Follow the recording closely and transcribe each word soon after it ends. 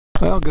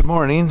Well, good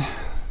morning.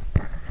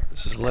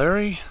 This is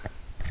Larry.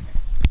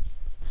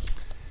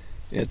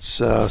 It's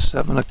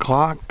 7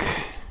 o'clock,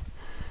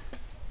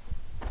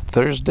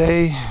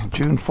 Thursday,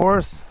 June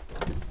 4th.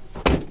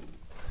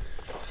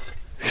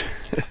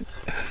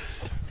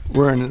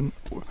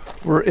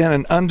 We're in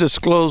an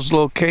undisclosed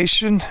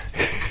location.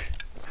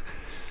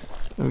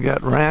 We've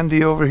got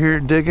Randy over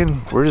here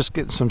digging. We're just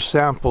getting some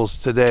samples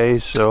today,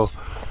 so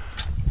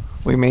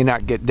we may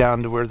not get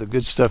down to where the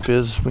good stuff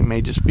is. We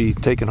may just be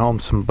taking home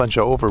some bunch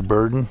of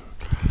overburden.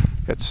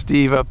 Got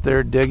Steve up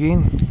there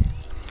digging.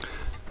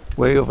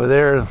 Way over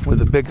there with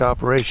the big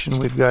operation,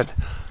 we've got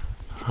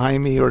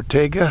Jaime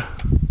Ortega.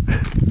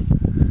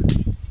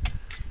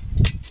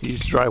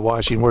 He's dry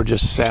washing, we're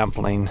just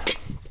sampling.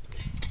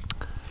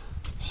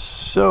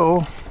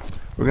 So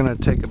we're gonna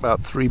take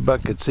about 3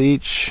 buckets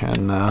each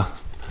and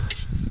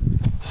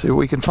see what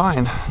we can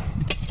find.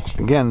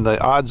 Again, the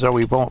odds are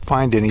we won't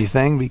find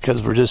anything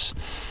because we're just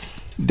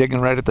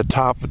digging right at the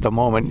top at the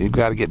moment. You've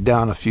got to get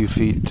down a few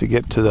feet to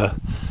get to the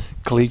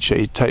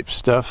caliche type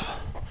stuff.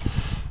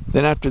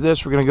 Then after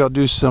this, we're going to go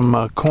do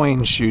some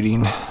coin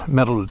shooting,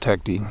 metal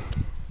detecting.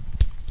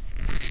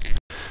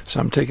 So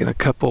I'm taking a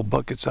couple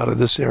buckets out of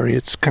this area.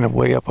 It's kind of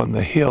way up on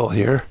the hill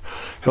here,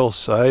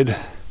 hillside.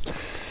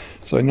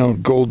 So I know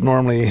gold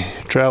normally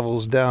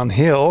travels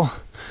downhill.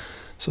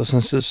 So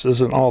since this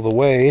isn't all the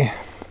way,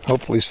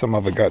 hopefully some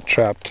of it got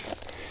trapped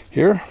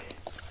here.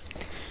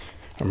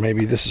 Or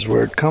maybe this is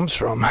where it comes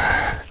from.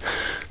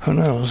 Who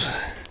knows?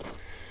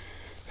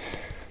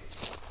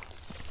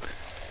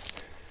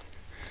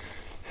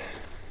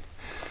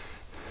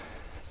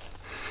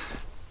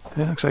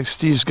 Yeah, looks like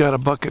Steve's got a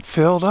bucket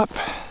filled up.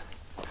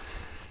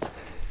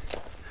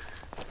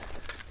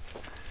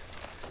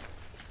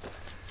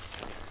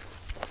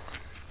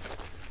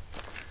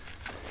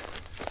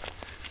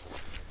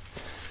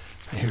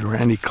 I hear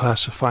Randy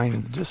classifying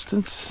in the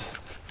distance.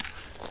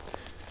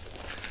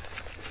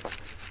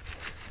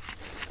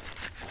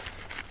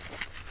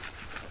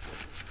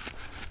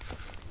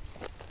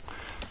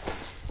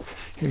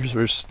 Here's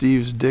where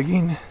Steve's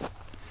digging.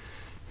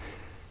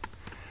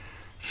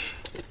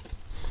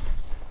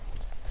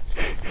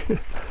 I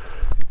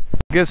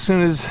guess as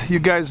soon as you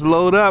guys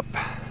load up,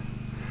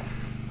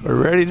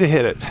 we're ready to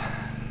hit it.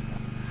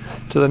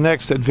 To the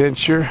next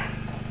adventure.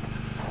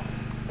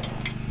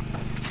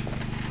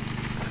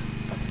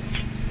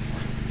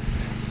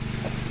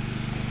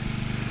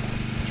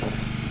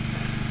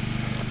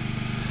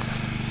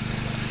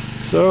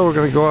 So we're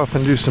going to go off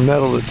and do some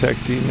metal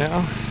detecting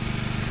now.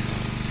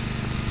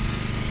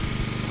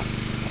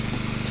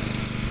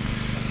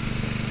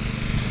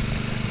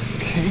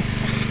 Okay.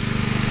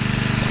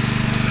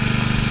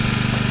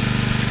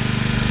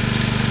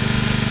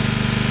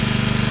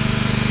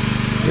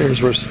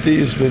 Here's where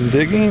Steve's been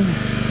digging.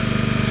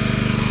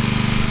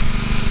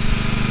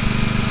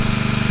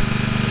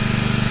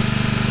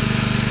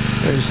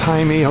 There's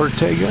Jaime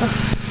Ortega.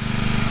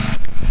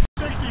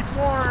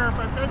 64,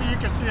 but maybe you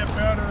can see it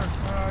better.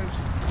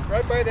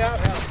 Right by the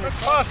outhouse. It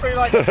must be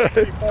like a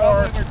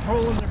 64. They're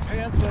pulling their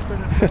pants up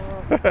in it.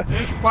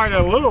 It's quite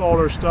a little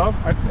older stuff,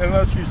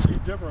 unless you see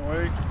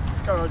differently. It's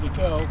kind of hard to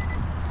tell.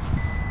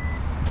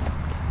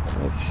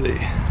 Let's see.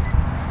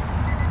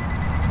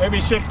 Maybe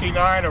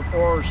 69 or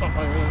 4 or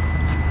something like that.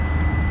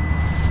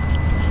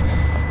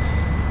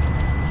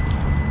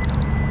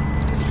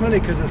 It's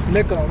funny because it's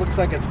nickel. It looks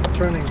like it's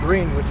turning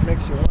green, which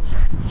makes you wonder.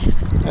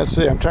 Let's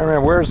see. I'm trying to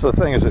remember. Where's the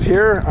thing? Is it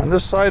here, on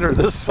this side, or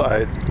this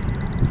side?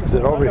 Is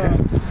it over here?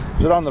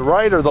 Is it on the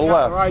right or the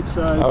left? The right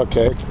side.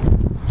 Okay.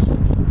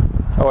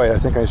 Oh wait, I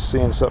think I'm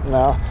seeing something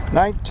now.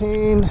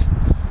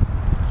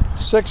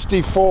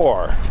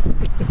 1964.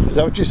 Is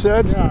that what you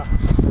said? Yeah.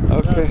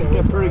 Okay. You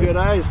got pretty good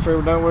eyes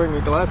for not wearing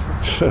your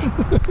glasses.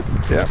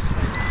 Yeah.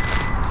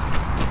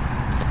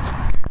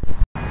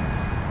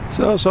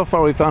 So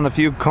far we found a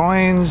few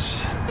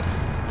coins,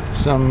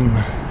 some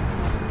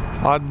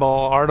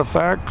oddball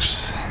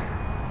artifacts.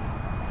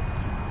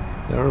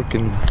 There we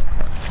can.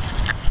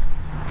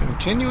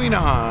 Continuing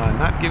on,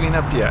 not giving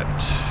up yet.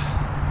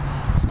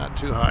 It's not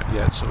too hot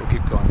yet, so we'll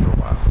keep going for a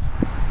while.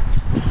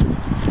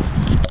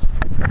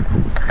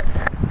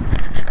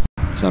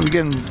 So I'm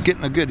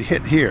getting a good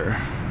hit here.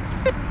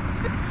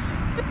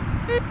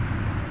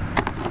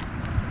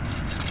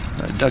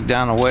 I dug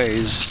down a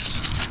ways.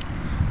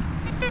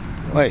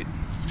 Wait,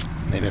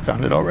 maybe I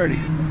found it already.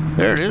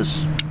 There it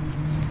is.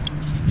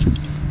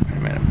 Wait a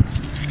minute.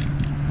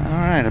 All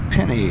right, a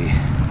penny.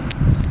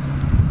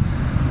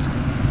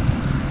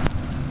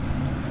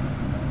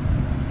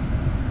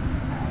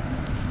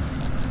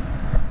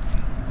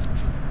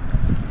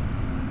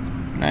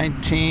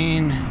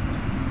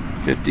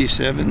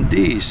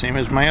 $1957D, same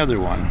as my other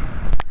one.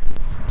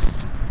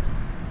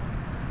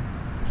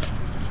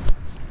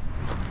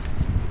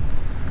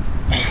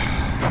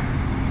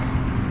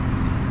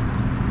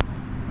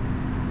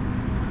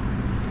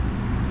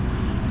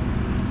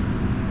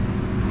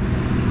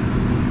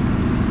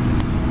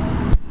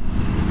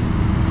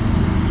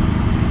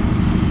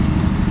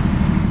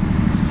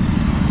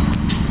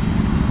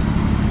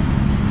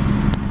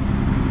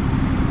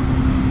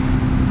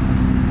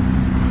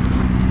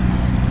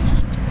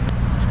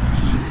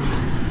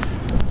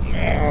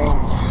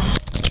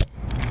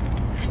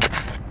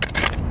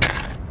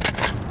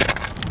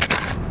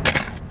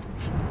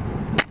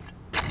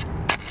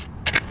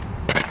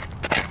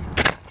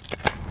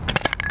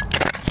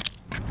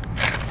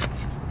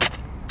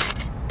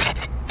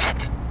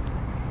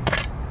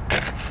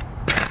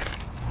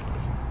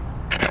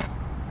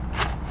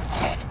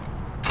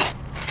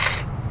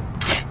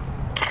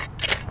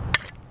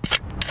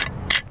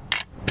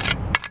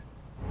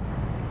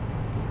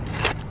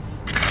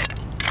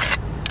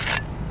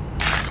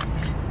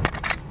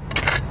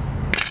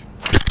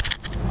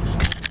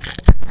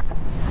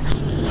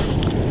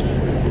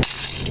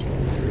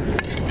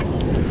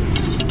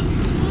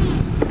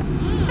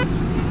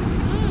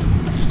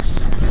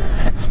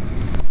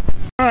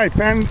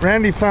 right,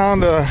 Randy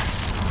found a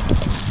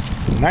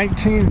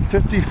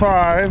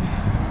 1955.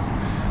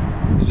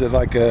 Is it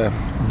like a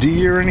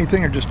D or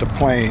anything, or just a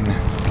plane?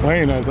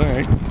 Plane, I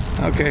think.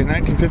 Okay,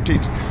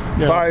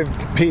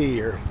 1955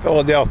 P or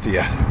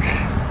Philadelphia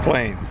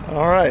plane.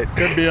 All right.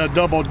 Could be a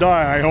double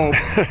die, I hope.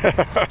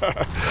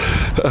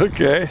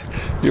 Okay.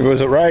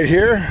 Was it right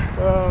here?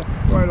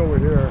 Right over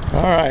here.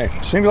 All right.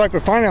 Seems like we're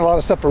finding a lot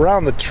of stuff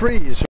around the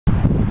trees.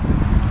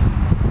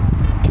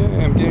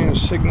 Okay, I'm getting a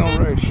signal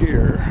right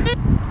here.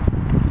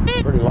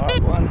 Pretty loud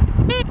one.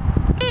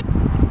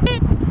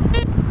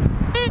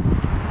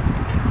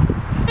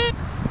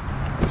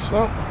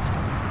 So,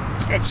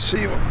 let's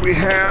see what we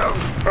have.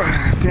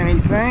 If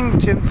anything,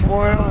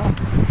 tinfoil.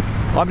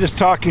 I'm just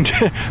talking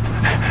to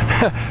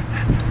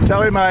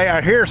tell him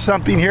I hear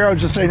something here. I was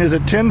just saying, is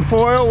it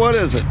tinfoil? What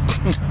is it? No,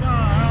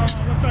 I don't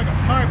know. It looks like a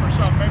pipe or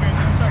something. Maybe it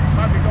looks like it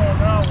might be going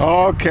down.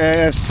 Okay,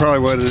 that's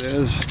probably what it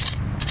is.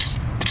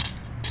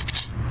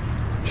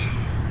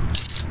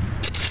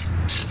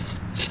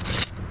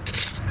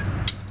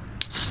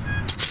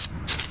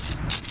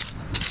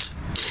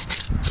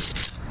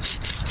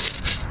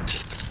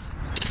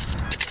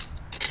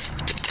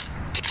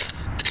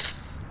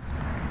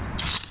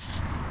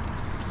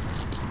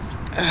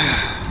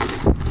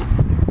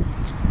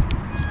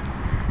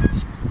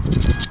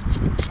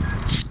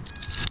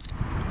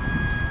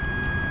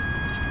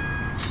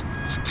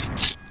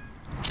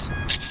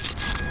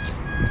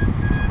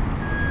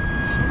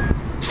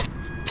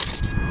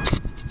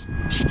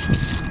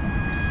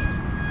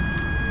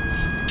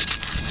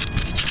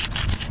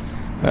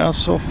 Well,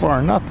 so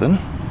far nothing.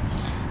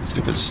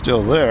 See if it's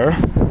still there.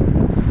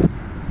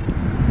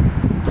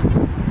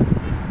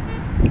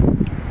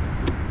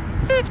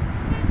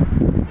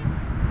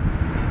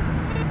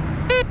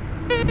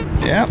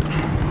 Yep,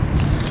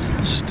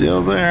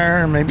 still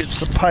there. Maybe it's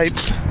the pipe.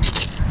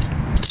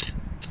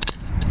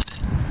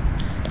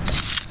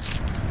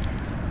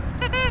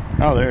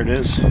 Oh, there it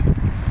is.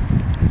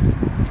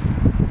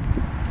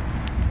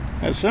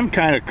 That's some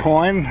kind of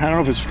coin. I don't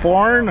know if it's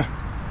foreign.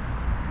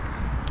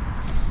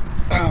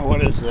 Oh,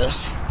 what is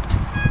this?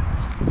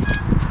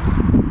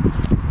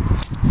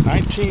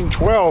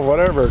 1912,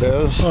 whatever it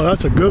is. Oh,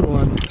 that's a good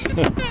one.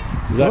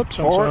 Is that Oops,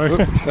 I'm foreign?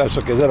 sorry. That's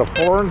okay. Is that a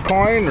foreign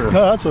coin or?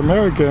 No, that's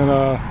American.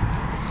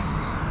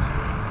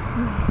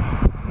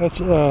 That's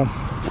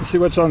Let's see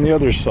what's on the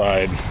other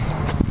side.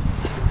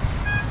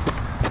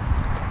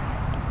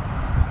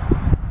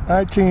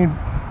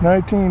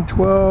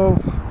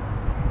 1912.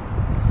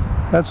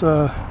 That's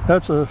the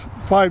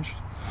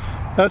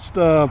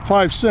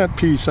 5-cent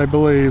piece, I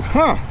believe.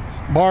 Huh.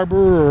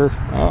 Barber, or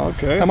Oh,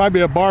 okay. that might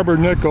be a Barber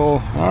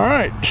nickel, All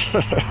right.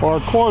 or a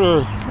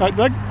quarter.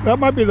 That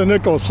might be the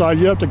nickel size.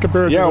 You have to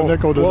compare it Yeah. to the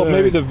nickel today. Well,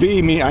 maybe the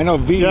V mean. I know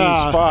V Yeah,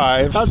 means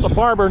 5. That's the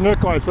Barber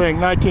nickel, I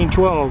think,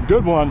 1912.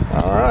 Good one.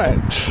 All right.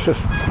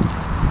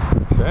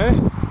 Okay. I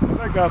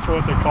think that's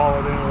what they call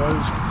it,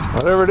 anyways.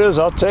 Whatever it is,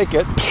 I'll take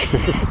it. Well,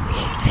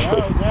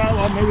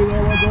 maybe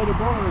there was other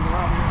bars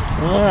around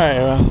here. All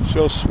right.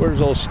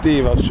 Where's old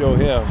Steve? I'll show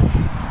him.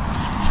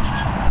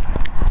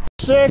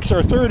 6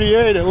 or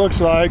 38, it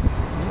looks like. All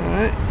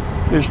right.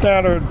 Your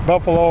standard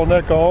Buffalo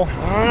nickel. All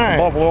right.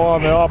 Buffalo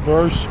on the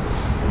obverse.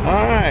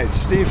 All right.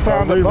 Steve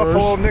found a Levers.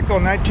 Buffalo nickel,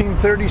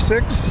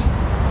 1936.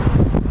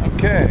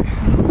 Okay.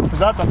 Is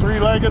that the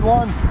 3-legged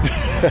one?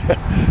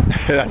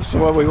 That's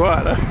what we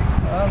want.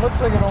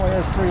 Looks like it only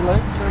has 3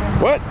 legs.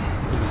 What?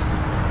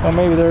 Oh,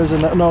 maybe there's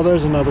another. No,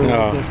 there's another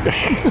No. leg there.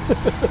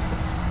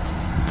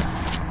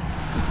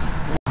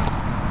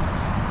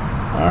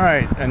 All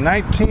right. A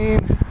 19.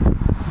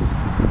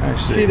 I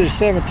It's see. either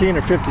 17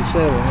 or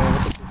 57. Yeah, look at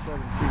the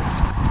 17.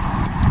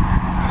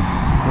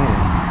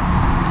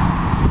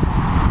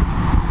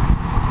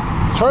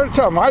 It's hard to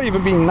tell. It might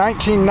even be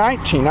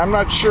 1919. I'm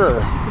not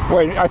sure.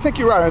 Wait, I think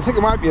you're right. I think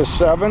it might be a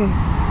 7.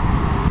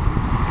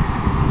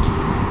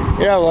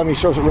 Yeah, let me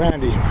show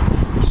Randy.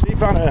 See,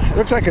 found a. It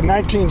looks like a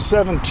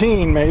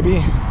 1917,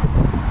 maybe.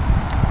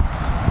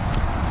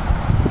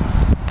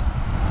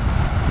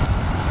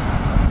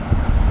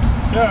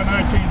 Yeah,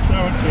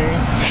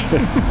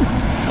 1917.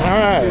 All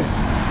right.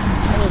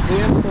 That was the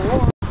end of the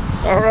war.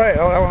 All right.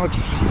 Oh, that one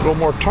looks a little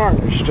more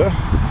tarnished, huh?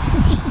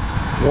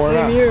 Worn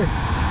out. Same year.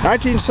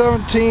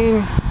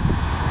 1917.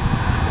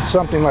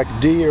 Something like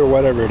D or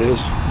whatever it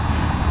is.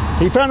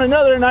 He found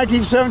another in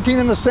 1917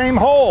 in the same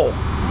hole.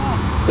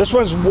 This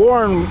one's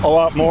worn a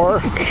lot more.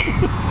 All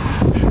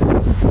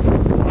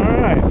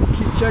right.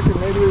 Keep checking.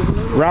 Maybe there's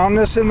another.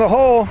 Roundness in the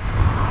hole.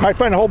 Might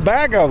find a whole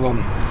bag of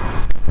them.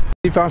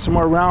 He found some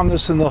more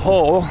roundness in the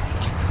hole.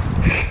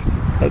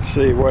 Let's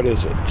see, what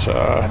is it?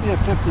 Maybe a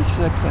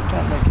 56. I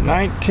can't make it.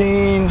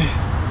 19.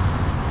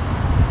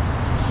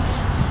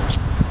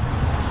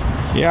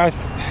 Yeah,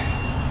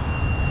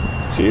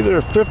 it's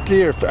either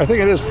 50 or I think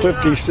it is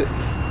 56.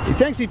 He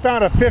thinks he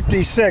found a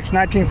 56,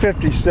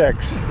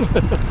 1956.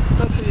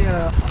 That's the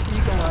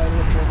eagle eye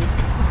look at it.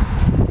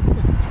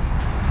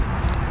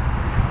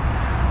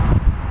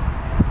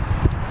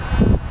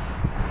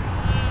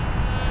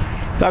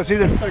 That was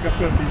either. Like a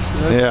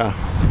 56. Yeah.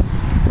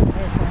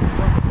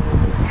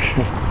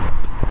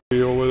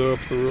 Over there up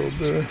the road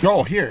there.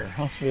 Oh, here.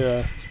 Huh?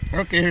 Yeah.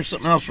 Okay, here's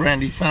something else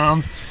Randy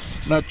found.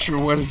 Not sure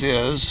what it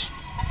is.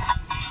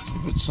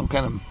 If it's some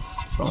kind of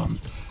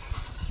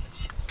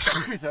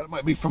I thought it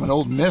might be from an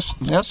old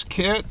nest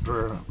kit,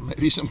 or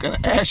maybe some kind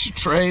of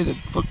ashtray that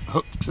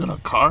hooks in a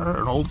car,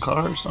 an old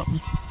car or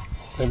something.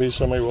 Maybe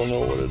somebody will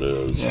know what it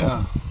is.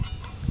 Yeah.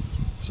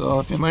 So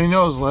if anybody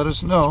knows, let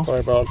us know.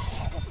 Probably about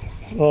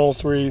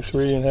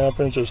 3.5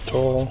 inches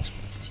tall.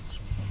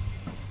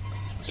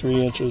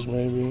 3 inches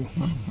maybe.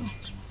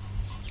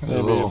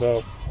 Maybe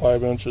about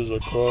 5 inches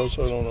across.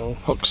 I don't know.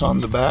 Hooks on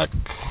the back.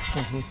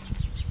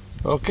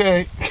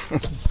 Okay.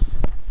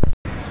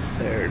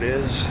 There it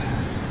is.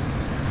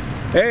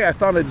 Hey, I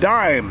found a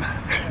dime.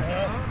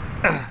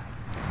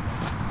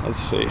 Let's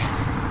see.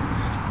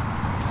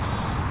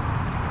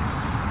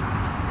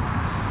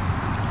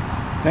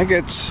 I think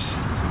it's,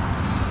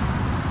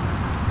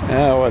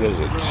 what is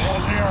it?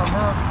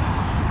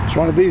 It's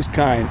one of these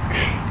kind.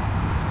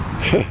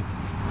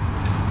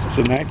 It's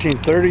a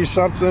 1930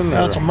 something?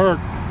 That's a Merc.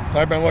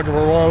 I've been looking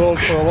for one of those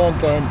for a long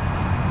time.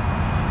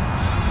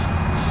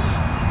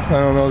 I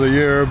don't know the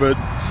year, but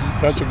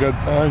that's a good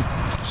find.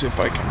 Let's see if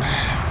I can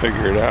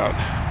figure it out.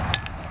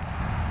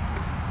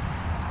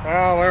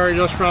 Well, Larry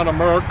just found a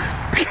Merc.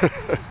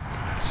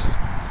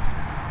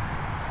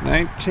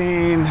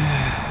 19.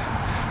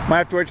 Might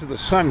have to wait till the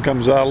sun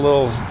comes out a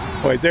little.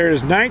 Wait, there it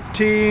is.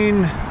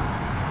 19.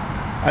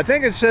 I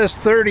think it says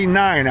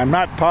 39. I'm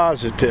not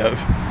positive.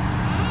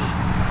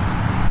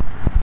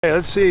 Hey,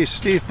 let's see.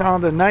 Steve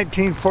found a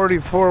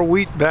 1944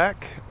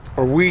 wheatback,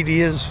 or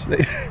wheatie as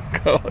they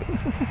call it.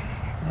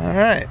 All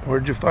right,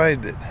 where'd you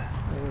find it?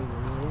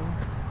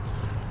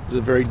 Is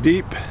it very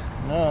deep?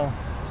 No,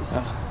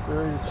 just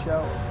very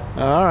shallow.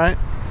 All right.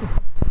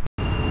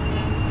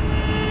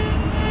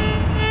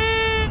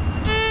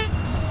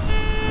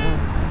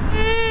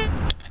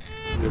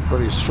 A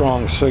pretty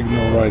strong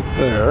signal right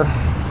there.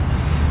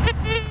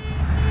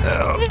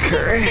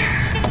 Okay.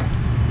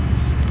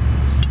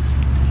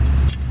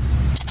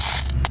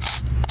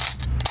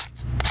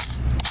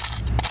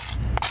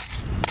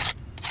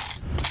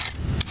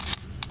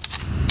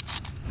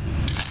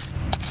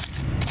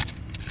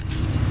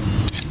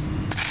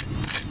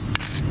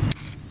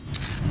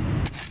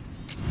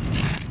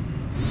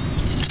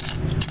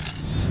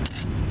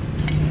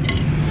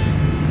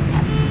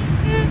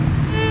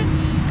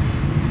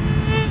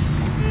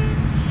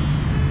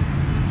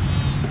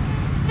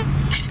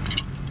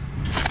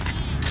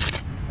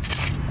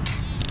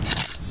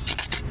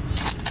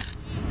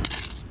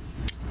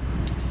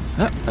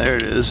 There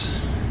it is,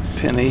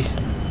 penny.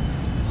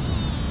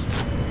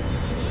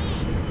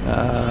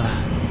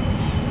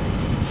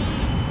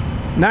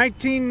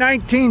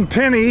 1919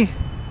 penny.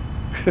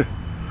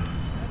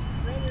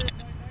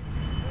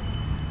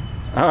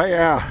 Oh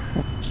yeah,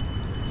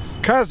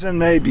 cousin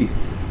maybe.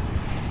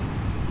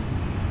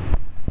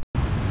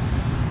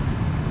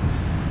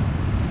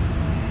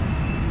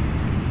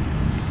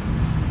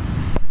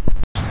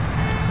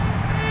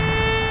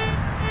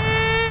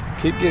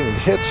 Keep getting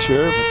hits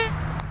here, but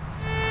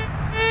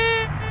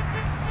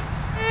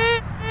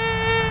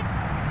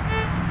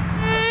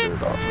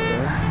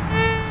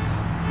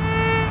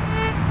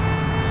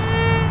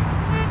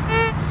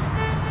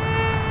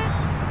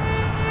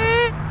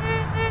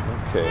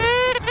okay.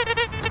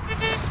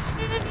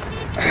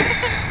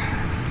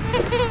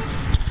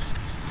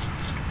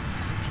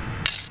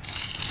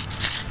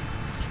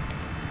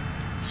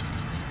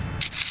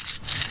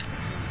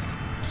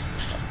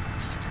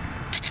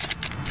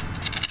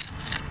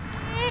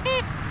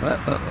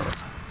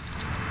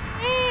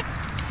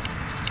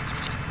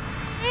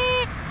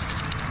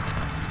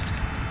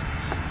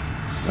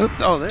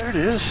 Oh, there it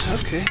is.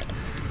 Okay.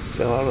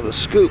 Fell out of the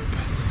scoop.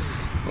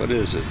 What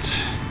is it?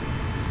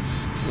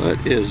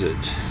 What is it?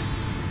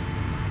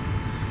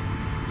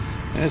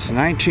 It's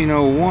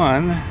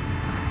 1901.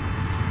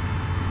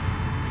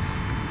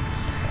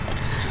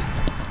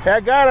 Hey,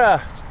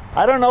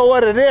 I don't know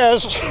what it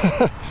is.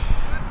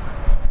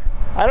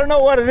 I don't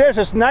know what it is.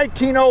 It's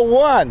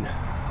 1901.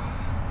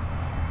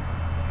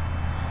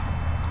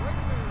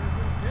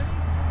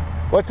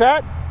 What's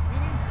that?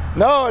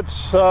 No, it's,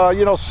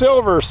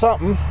 silver or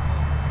something.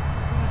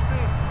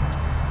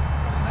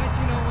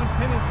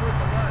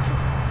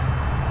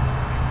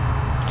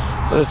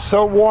 But it's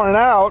so worn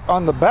out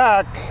on the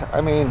back.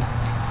 I mean,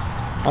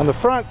 on the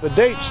front, the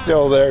date's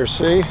still there,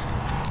 see?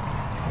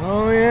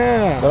 Oh,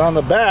 yeah. But on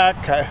the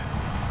back,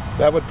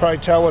 that would probably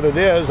tell what it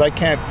is. I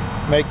can't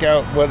make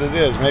out what it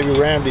is. Maybe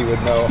Randy would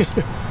know.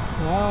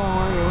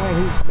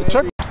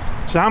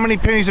 So how many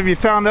pennies have you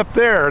found up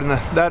there in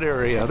that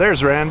area?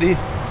 There's Randy.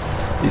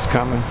 He's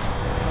coming.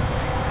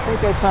 I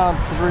think I found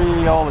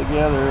 3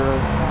 altogether.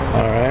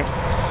 All right.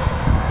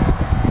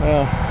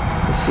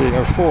 Let's see,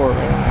 or 4.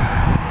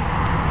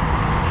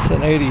 It's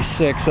an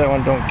 86. That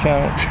one don't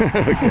count.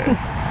 Okay.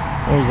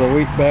 There's a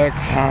wheatback.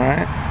 All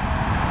right.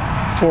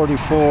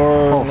 44.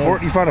 Oh,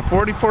 you found a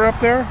 44 up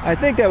there? I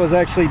think that was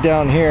actually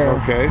down here.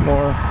 Okay.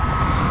 More.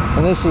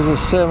 And this is a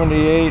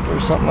 78 or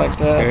something like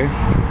that. Okay.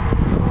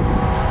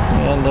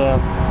 And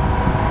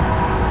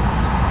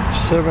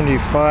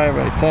 75,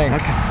 I think.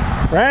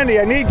 Okay. Randy,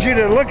 I need you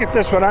to look at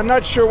this one. I'm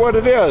not sure what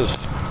it is.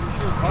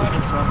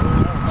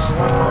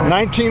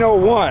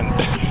 1901.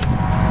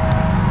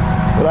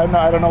 But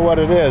I don't know what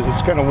it is.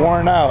 It's kind of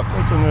worn out.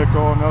 It's a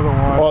nickel, another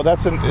one. Oh,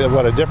 that's a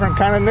different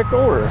kind of nickel?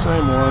 Or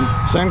Same one.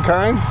 same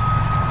kind?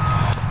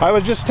 I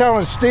was just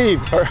telling Steve,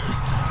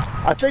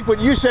 I think what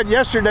you said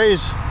yesterday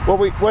is,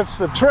 what's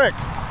the trick?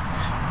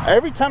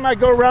 Every time I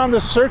go around the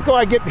circle,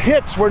 I get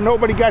hits where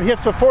nobody got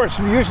hits before. It's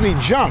usually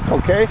junk,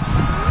 okay?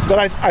 But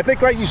I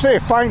think, like you say, a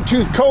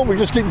fine-tooth comb, we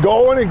just keep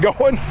going and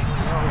going.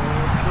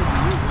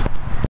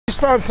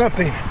 Just found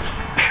something.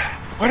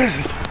 What is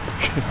it?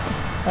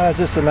 It's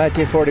just a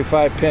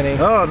 1945 penny.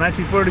 Oh,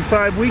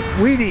 1945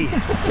 Wheatie.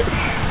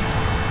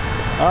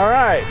 All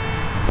right.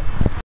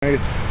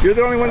 You're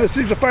the only one that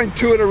seems to find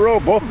two in a row,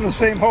 both in the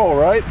same hole,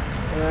 right?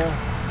 Yeah.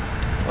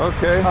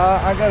 Okay.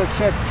 I gotta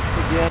check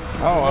again.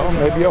 Oh, well,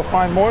 maybe you'll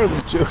find more than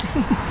two.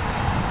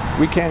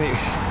 We can't.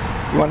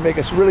 You want to make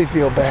us really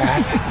feel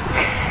bad?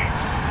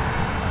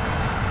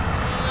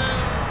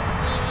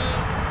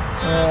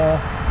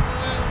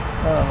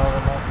 I don't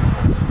know.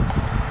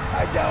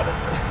 I doubt it.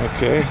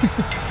 Okay.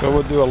 So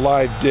we'll do a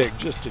live dig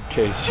just in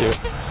case here.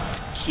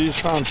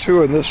 She's found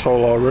two in this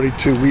hole already,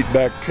 two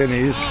wheatback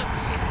pennies.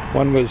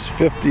 One was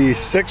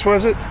 56,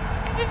 was it?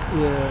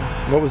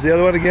 Yeah. What was the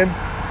other one again?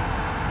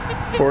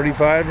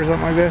 45 or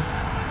something like that?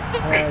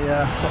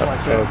 Yeah, something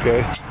like that.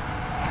 Okay.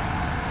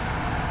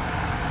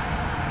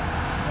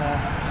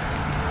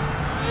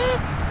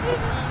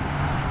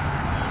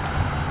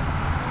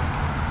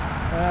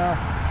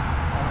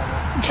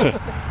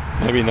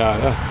 Maybe not,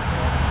 huh?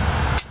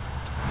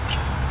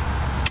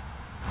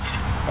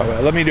 All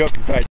right, let me know if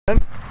you find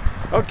it.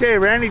 Okay,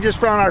 Randy just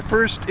found our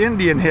first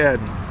Indian head.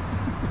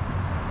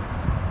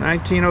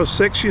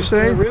 1906, you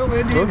say? Is it a real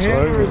Indian Looks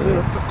head like or is it. it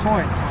a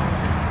coin?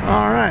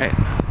 All right.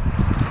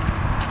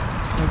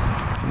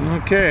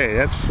 Okay,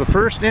 that's the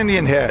first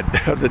Indian head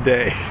of the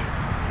day. Yeah,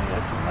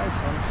 that's a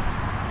nice one.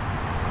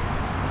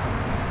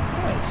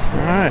 Nice.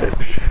 All right.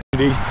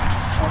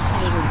 I'll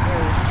put it in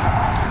here.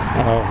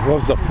 What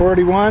was the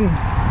 41?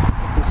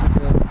 This is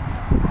it.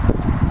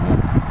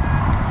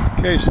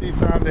 Okay, so you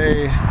found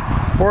a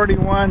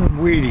 41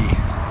 Wheatie.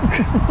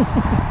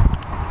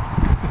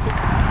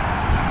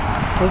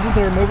 Wasn't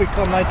there a movie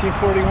called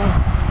 1941?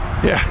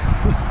 Yeah.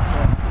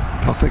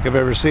 I don't think I've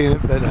ever seen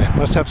it, but it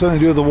must have something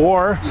to do with the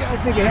war. Yeah, I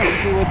think it has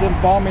to do with them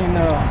bombing.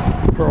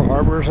 Pearl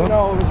Harbor or something?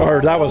 No, it was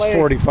or that LA. was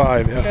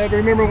 45, yeah. I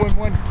remember when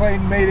one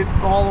plane made it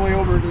all the way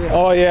over to the.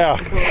 Oh, yeah.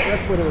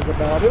 That's what it was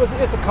about.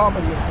 It's a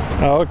comedy.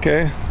 Oh,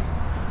 okay.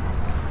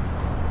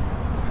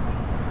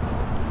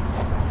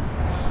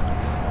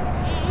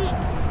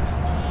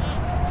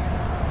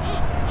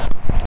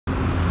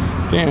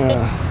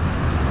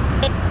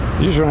 Yeah.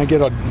 Usually when I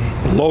get a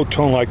low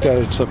tone like that,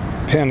 it's a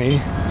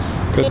penny.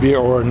 Could be,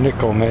 or a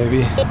nickel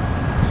maybe.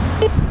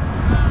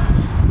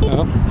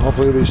 Well,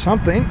 hopefully it'll be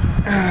something.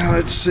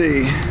 Let's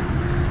see.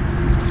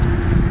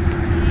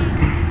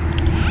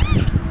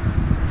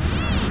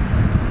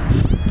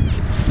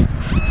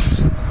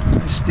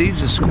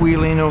 Steve's is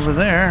squealing over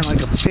there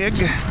like a pig.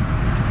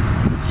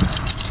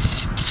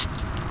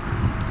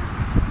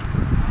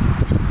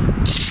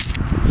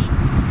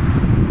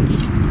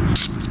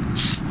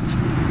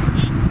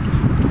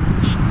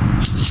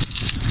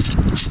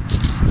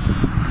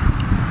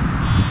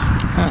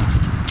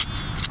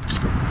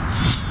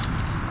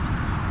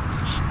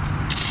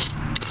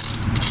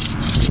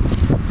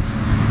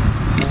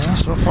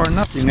 So far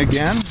nothing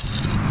again.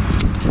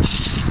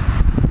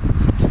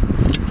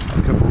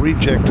 A couple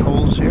reject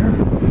holes here.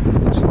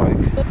 Looks like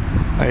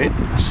it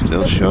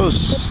still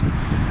shows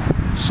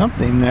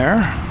something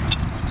there.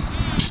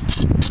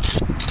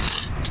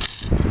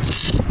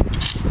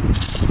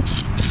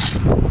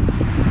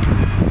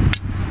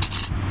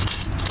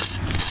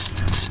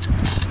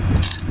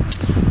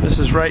 This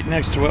is right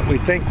next to what we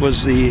think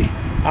was the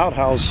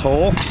outhouse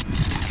hole.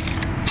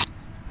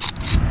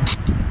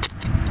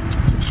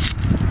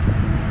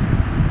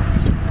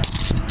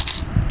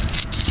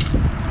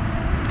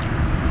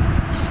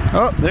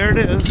 Oh, there it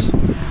is.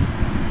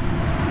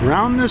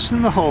 Roundness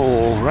in the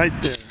hole, right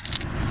there.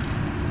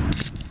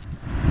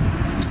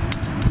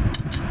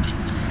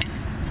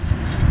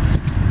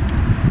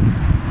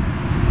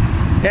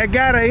 I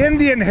got an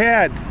Indian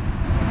head.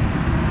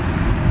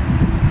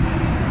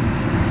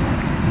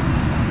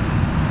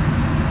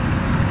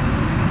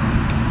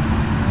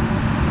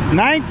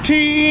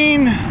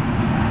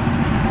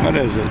 What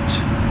is it?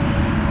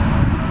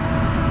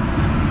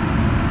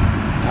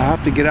 I'll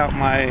have to get out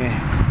my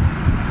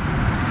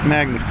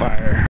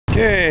magnifier.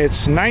 Okay,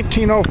 it's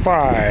 1905.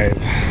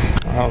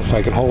 I don't know if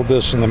I can hold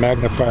this and the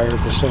magnifier at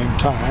the same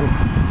time.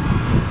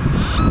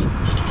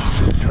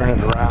 Turn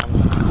it around.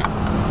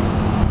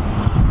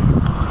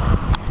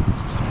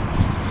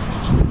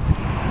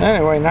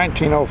 Anyway,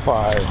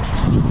 1905.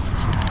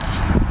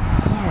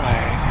 All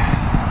right.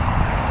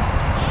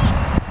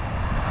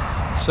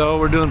 So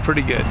we're doing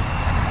pretty good.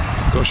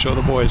 Go show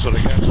the boys what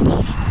I got.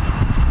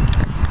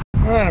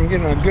 All right, I'm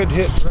getting a good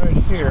hit right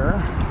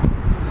here.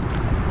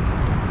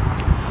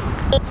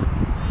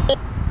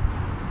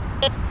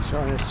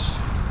 showing it's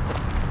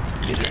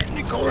either a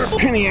nickel or a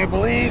penny, I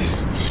believe.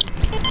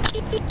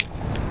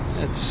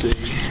 Let's see.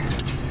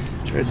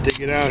 Try to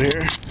dig it out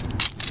here.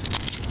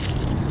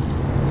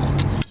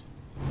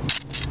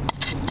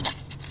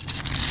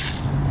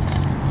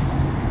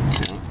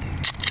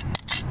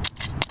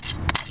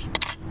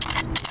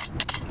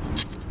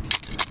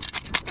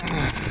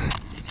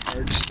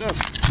 Hard stuff.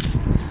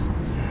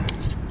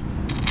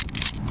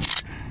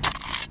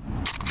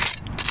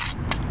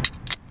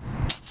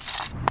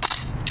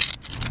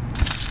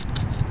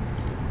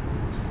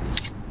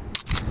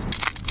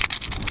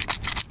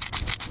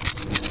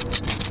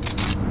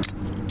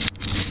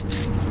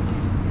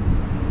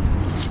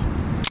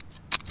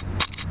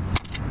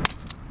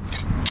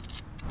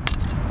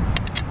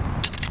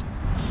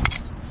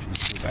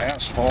 Piece of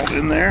asphalt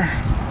in there.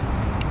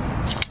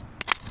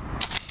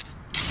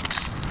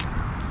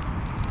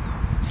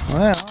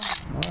 Well,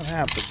 what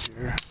happens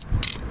here?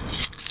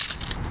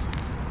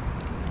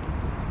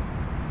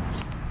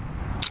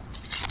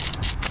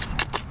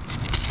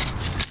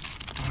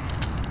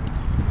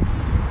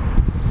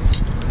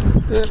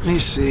 Let me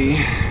see.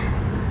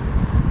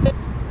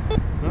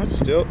 No, it's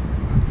still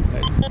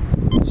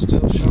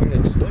showing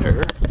it's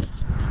there.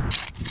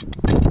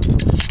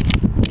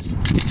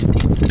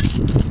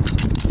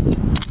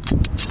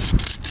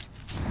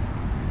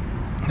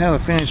 Now the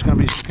finish is going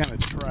to be some kind of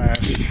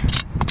trash.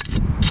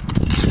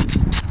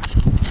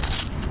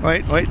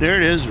 Wait, there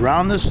it is.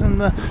 Roundness in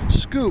the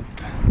scoop.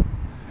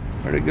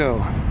 Where'd it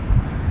go?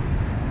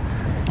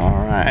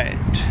 All right.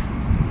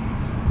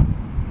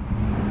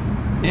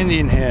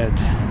 Indian Head,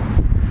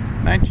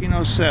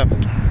 1907.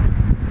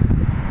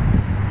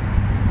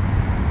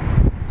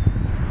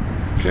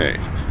 Okay.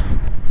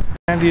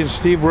 Andy and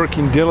Steve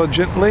working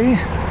diligently.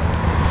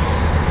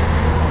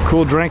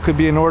 Cool drink would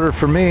be in order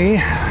for me.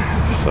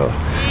 So.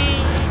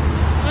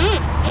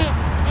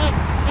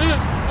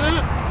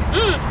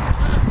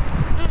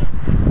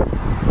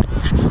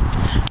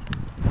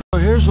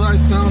 Here's what I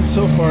found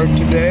so far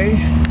today.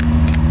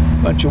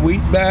 Bunch of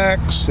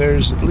wheatbacks.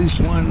 There's at least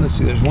one. Let's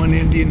see. There's one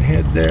Indian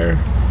head there.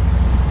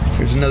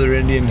 There's another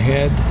Indian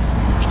head.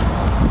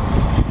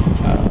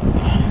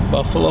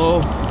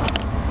 Buffalo.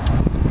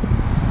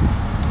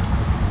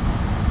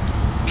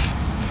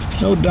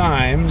 No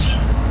dimes.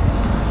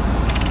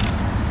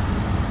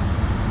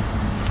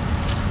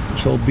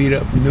 This old beat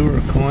up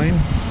newer coin.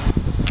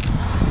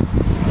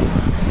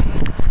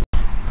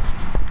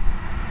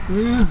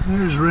 Yeah,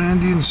 there's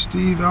Randy and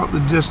Steve out in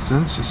the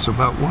distance. It's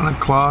about 1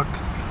 o'clock.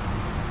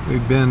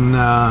 We've been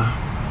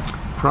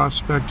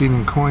prospecting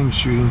and coin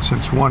shooting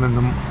since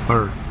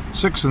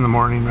 6 in the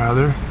morning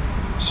rather.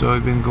 So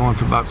we've been going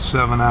for about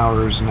 7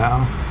 hours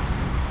now.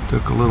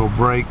 Took a little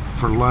break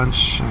for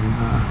lunch, and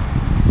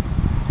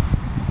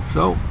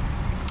so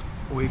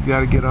we've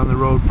got to get on the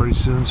road pretty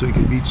soon so we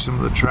can beat some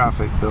of the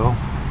traffic, though.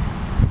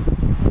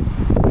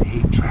 I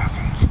hate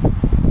traffic.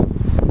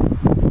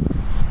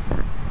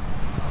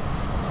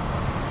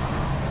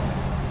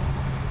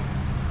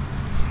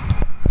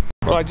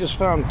 Well, I just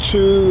found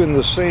two in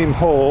the same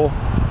hole.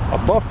 A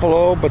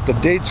buffalo, but the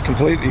date's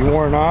completely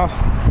worn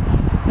off,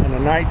 and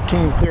a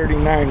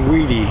 1939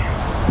 Wheatie.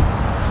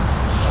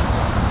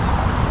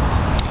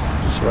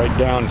 Just right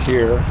down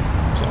here.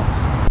 So